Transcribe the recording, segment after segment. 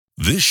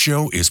This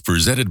show is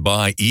presented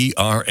by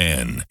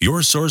ERN,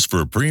 your source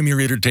for premier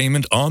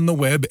entertainment on the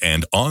web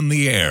and on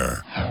the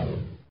air.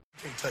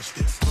 Can't touch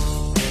this.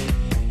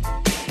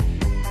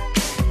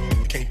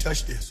 You can't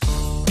touch this.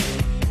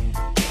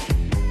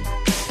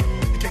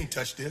 You can't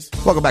touch this.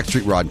 Welcome back to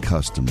Street Rod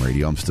Custom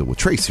Radio. I'm still with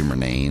Tracy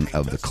Murnane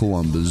of the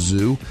Columbus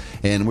Zoo,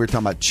 and we're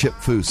talking about Chip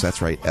Foose.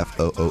 That's right,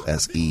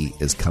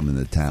 Foose is coming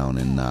to town,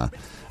 and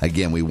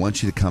again, we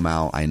want you to come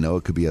out. I know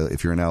it could be,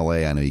 if you're in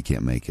L.A., I know you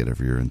can't make it if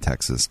you're in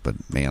Texas. But,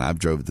 man, I've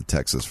drove to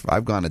Texas.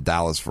 I've gone to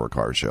Dallas for a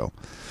car show.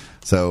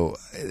 So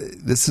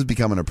this is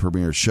becoming a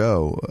premier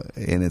show,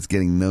 and it's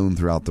getting known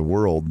throughout the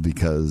world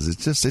because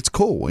it's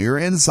cool. You're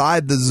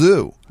inside the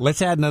zoo.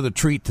 Let's add another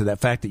treat to that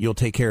fact that you'll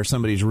take care of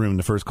somebody's room,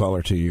 the first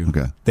caller to you.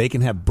 Okay. They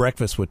can have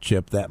breakfast with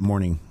Chip that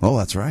morning. Oh,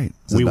 that's right.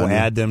 We will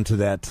add them to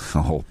that.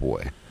 Oh,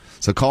 boy.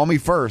 So call me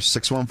first,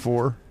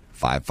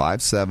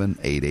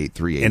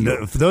 614-557-8838.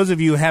 And for those of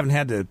you who haven't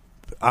had the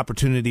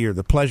opportunity or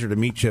the pleasure to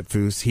meet Chip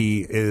Foose,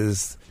 he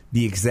is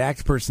the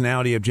exact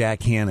personality of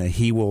Jack Hanna.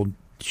 He will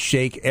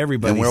shake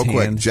everybody's hand. And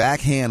real quick,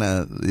 Jack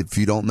Hanna, if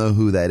you don't know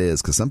who that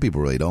is, because some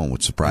people really don't,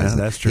 which surprises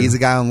me. That's true. He's a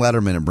guy on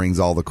Letterman and brings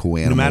all the cool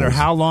animals. No matter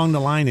how long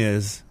the line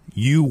is,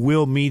 you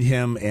will meet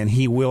him and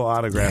he will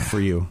autograph for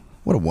you.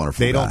 What a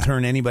wonderful They guy. don't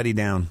turn anybody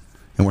down.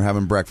 And we're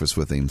having breakfast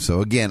with him.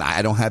 So, again,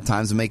 I don't have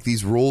time to make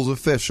these rules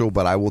official,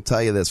 but I will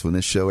tell you this, when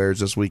this show airs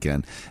this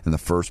weekend, and the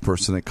first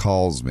person that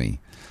calls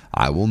me,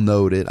 I will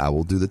note it. I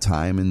will do the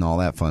time and all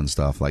that fun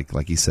stuff.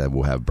 Like he said,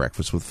 we'll have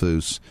breakfast with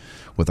Foose,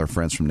 with our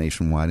friends from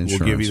Nationwide Insurance.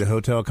 We'll give you the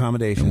hotel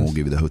accommodations. And we'll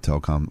give you the hotel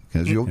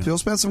because you'll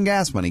spend some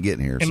gas money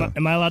getting here.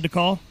 Am I allowed to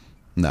call?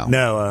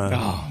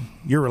 No.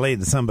 You're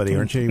related to somebody,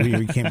 aren't you?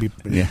 You can't be.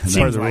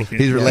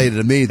 He's related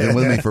to me. Been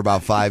with me for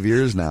about 5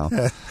 years now.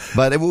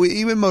 But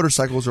even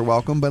motorcycles are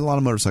welcome. But a lot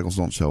of motorcycles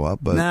don't show up.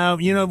 But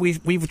no,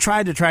 we've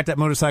tried to attract that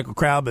motorcycle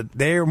crowd, but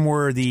they're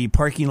more the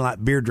parking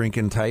lot beer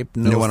drinking type.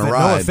 No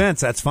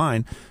offense, that's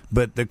fine.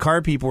 But the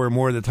car people are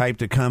more the type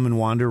to come and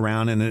wander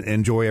around and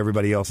enjoy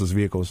everybody else's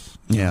vehicles.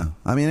 Yeah,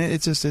 I mean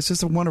it's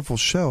just a wonderful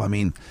show. I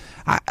mean,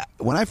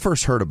 when I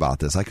first heard about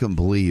this, I couldn't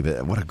believe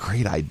it. What a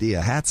great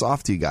idea! Hats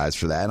off to you guys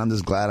for that. And I'm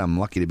just glad I'm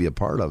lucky to be a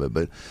part of it.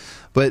 But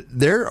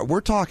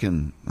we're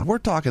talking.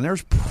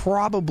 There's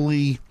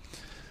probably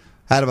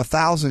out of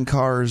 1,000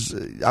 cars,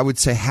 I would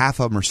say half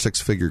of them are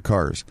 6-figure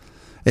cars.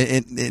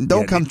 And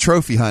don't come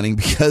trophy hunting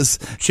because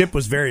Chip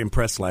was very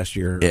impressed last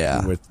year.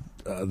 With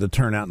the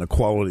turnout and the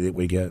quality that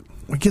we get.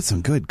 We get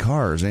some good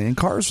cars, and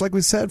cars, like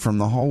we said, from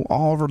all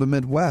over the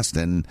Midwest.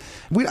 And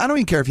I don't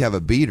even care if you have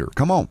a beater.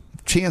 Come on.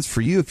 Chance for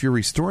you if you're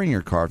restoring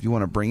your car, if you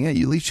want to bring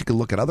it, at least you can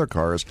look at other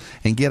cars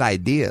and get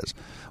ideas.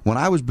 When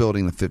I was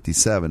building the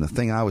 57, the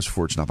thing I was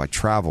fortunate enough, I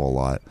travel a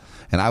lot,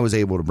 and I was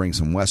able to bring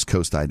some West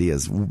Coast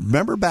ideas.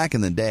 Remember back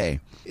in the day,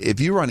 if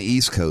you were on the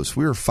East Coast,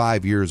 we were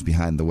 5 years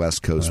behind the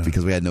West Coast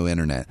because we had no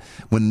internet.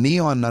 When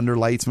neon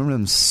underlights, remember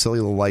them silly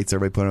little lights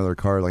everybody put on their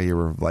car like you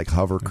were like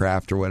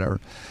hovercraft or whatever?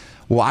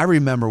 Well, I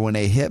remember when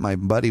they hit, my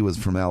buddy was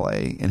from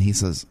L.A., and he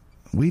says,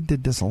 we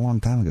did this a long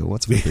time ago.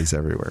 What's with this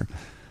everywhere?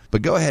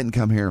 But go ahead and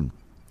come here.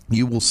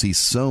 You will see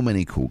so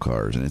many cool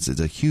cars, and it's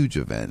a huge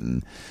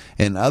event.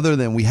 And other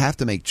than we have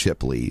to make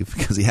Chip leave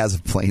because he has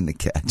a plane to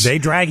catch. They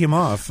drag him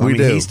off. I mean,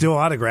 he's still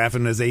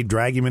autographing as they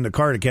drag him in the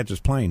car to catch his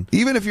plane.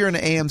 Even if you're in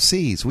the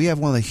AMCs, we have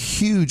one of the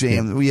huge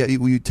AMCs.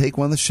 We take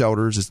one of the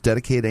shelters. It's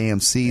dedicated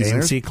AMCs.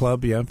 AMC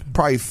Club, yeah.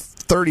 Probably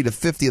 30 to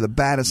 50 of the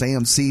baddest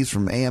AMCs,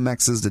 from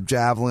AMXs to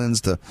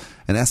Javelins to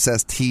an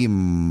SST.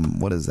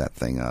 What is that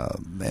thing?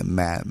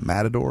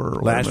 Matador?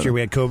 Last year we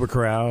had Cobra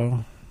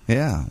Corral.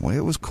 Yeah, well,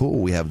 it was cool.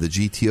 We have the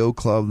GTO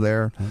club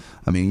there.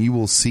 I mean, you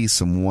will see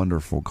some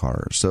wonderful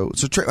cars. So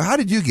how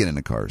did you get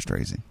into cars,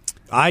 Tracy?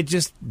 I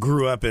just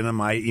grew up in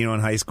them. In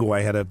high school, I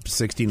had a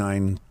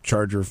 '69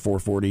 Charger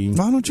 440.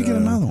 Why don't you get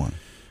another one?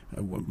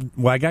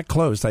 Well, I got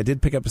close. I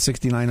did pick up a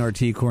 '69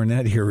 RT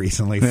Corvette here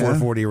recently,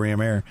 440 Ram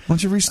Air. Why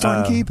don't you restore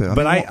and keep it?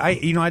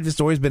 I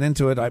just always been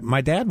into it. My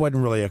dad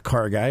wasn't really a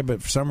car guy,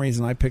 but for some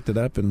reason I picked it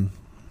up and.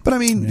 But I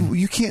mean,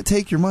 you can't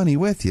take your money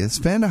with you.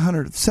 Spend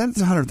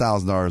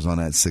 $100,000 on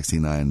that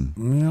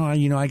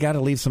 '69. I got to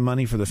leave some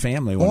money for the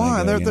family.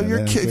 Why?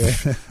 Your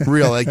kids,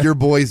 real like your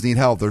boys need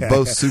help. They're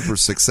both super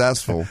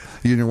successful.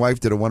 You and your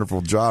wife did a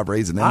wonderful job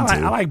raising them.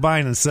 I like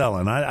buying and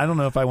selling. I don't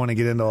know if I want to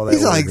get into all that.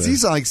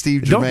 He's like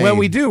Steve Germain. Well,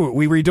 we do.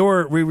 We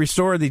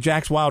restore the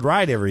Jack's Wild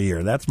Ride every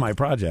year. That's my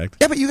project.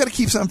 Yeah, but you got to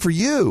keep something for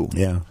you.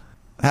 Yeah.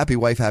 Happy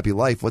wife, happy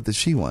life. What does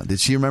she want? Did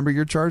she remember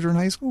your Charger in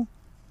high school?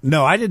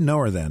 No, I didn't know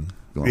her then.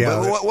 Yeah.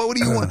 What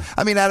do you want?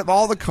 I mean, out of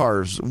all the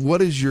cars,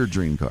 what is your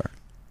dream car?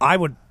 I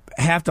would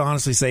have to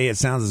honestly say, it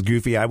sounds as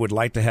goofy, I would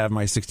like to have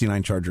my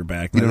 '69 Charger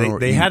back.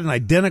 They had an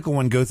identical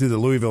one go through the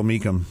Louisville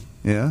Mecum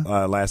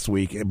last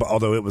week,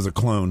 although it was a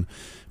clone.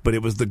 But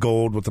it was the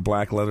gold with the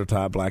black leather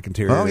top, black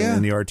interior,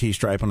 and the RT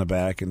stripe on the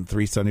back, and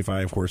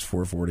 375 horse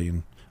 440.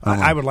 And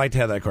I would like to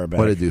have that car back.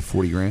 What did it do,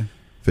 40 grand?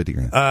 50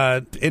 grand.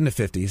 In the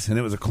 50s, and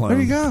it was a clone.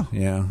 There you go.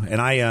 Yeah, and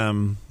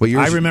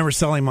I remember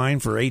selling mine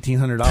for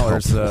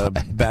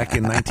 $1,800 back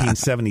in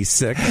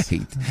 1976.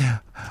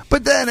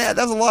 But then that's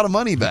a lot of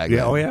money back then.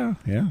 Oh, yeah.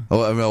 Yeah.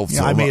 Oh, I mean,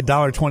 I made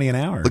 $1.20 an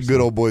hour. The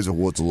good old boys of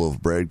what's a loaf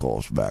of bread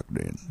cost back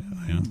then.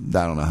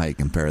 Yeah. I don't know how you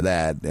compare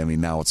that. I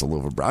mean, now it's a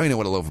loaf of bread. I know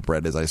what a loaf of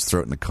bread is. I just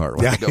throw it in the cart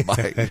when I go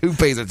by. Who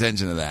pays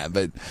attention to that?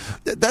 But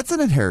that's an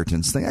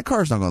inheritance thing. That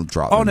car's not going to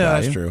drop. Oh, no,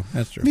 that's true.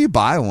 That's true. If you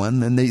buy one,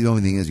 then the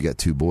only thing is you got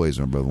two boys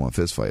and both want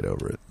a fist fight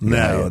over it.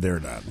 No, they're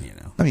not.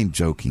 I mean,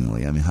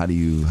 jokingly. I mean, how do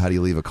you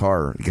leave a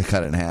car? You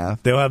cut it in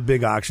half. They'll have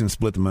big auctions,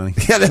 split the money.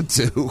 Yeah, them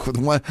too.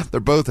 They're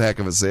both a heck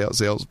of a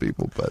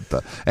salespeople.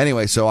 But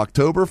anyway, so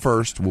October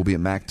 1st, we'll be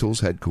at Mac Tools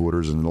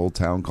headquarters in an old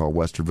town called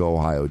Westerville,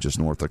 Ohio, just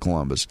north of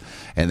Columbus.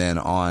 And then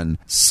on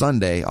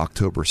Sunday,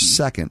 October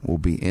 2nd, we'll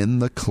be in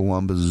the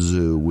Columbus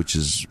Zoo, which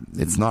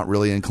it's not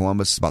really in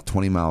Columbus. It's about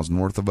 20 miles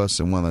north of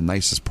us and one of the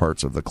nicest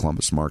parts of the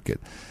Columbus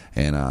market.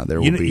 And there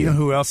will be. You know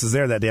who else is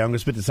there that day? I'm going to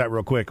spit this out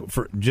real quick.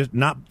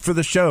 Not for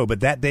the show,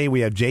 but that day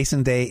we have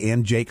Jason Day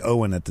and Jake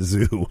Owen at the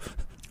zoo.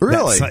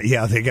 Really?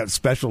 Yeah, they got a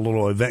special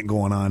little event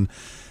going on.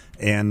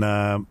 And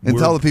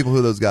tell the people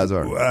who those guys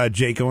are.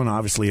 Jake Owen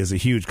obviously is a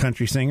huge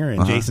country singer,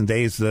 and Jason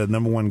Day is the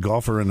number one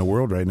golfer in the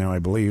world right now, I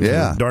believe.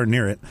 Yeah, darn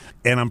near it.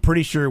 And I'm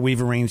pretty sure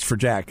we've arranged for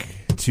Jack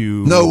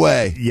to. No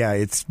way.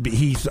 Yeah,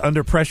 he's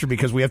under pressure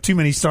because we have too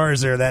many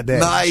stars there that day.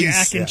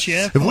 Nice. Jack and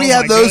Chip. If we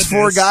have those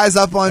four guys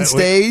up on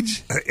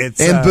stage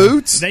in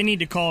boots, they need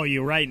to call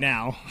you right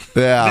now.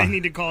 Yeah, they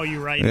need to call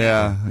you right now.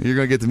 Yeah, you're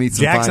going to get to meet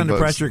some. Jack's fine under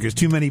folks. pressure because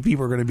too many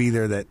people are going to be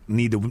there that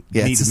need to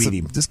meet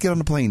him. Just get on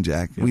the plane,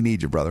 Jack. Yeah. We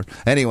need you, brother.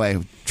 Anyway,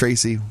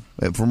 Tracy,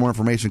 for more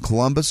information,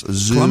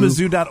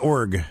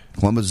 ColumbusZoo.org.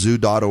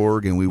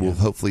 ColumbusZoo.org, and we will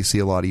hopefully see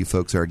a lot of you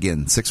folks there.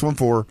 Again,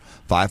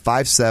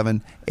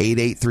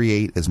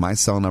 614-557-8838 is my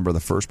cell number.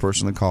 The first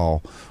person to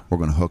call, we're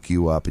going to hook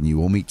you up, and you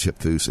will meet Chip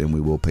Foose, and we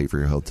will pay for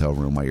your hotel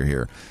room while you're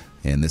here.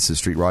 And this is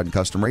Street Rod and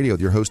Custom Radio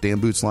with your host, Dan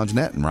Boots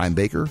Longinette, and Ryan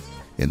Baker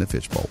in the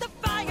Fishbowl. The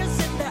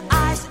fires in their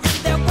eyes and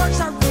their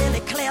words are really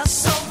clear,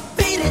 so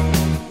beat it.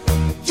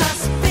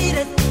 Just beat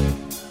it.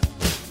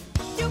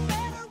 You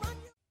better run.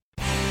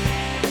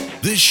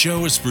 This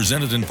show is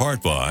presented in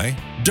part by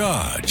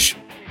Dodge.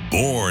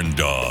 Born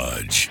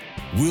Dodge.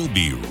 We'll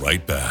be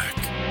right back.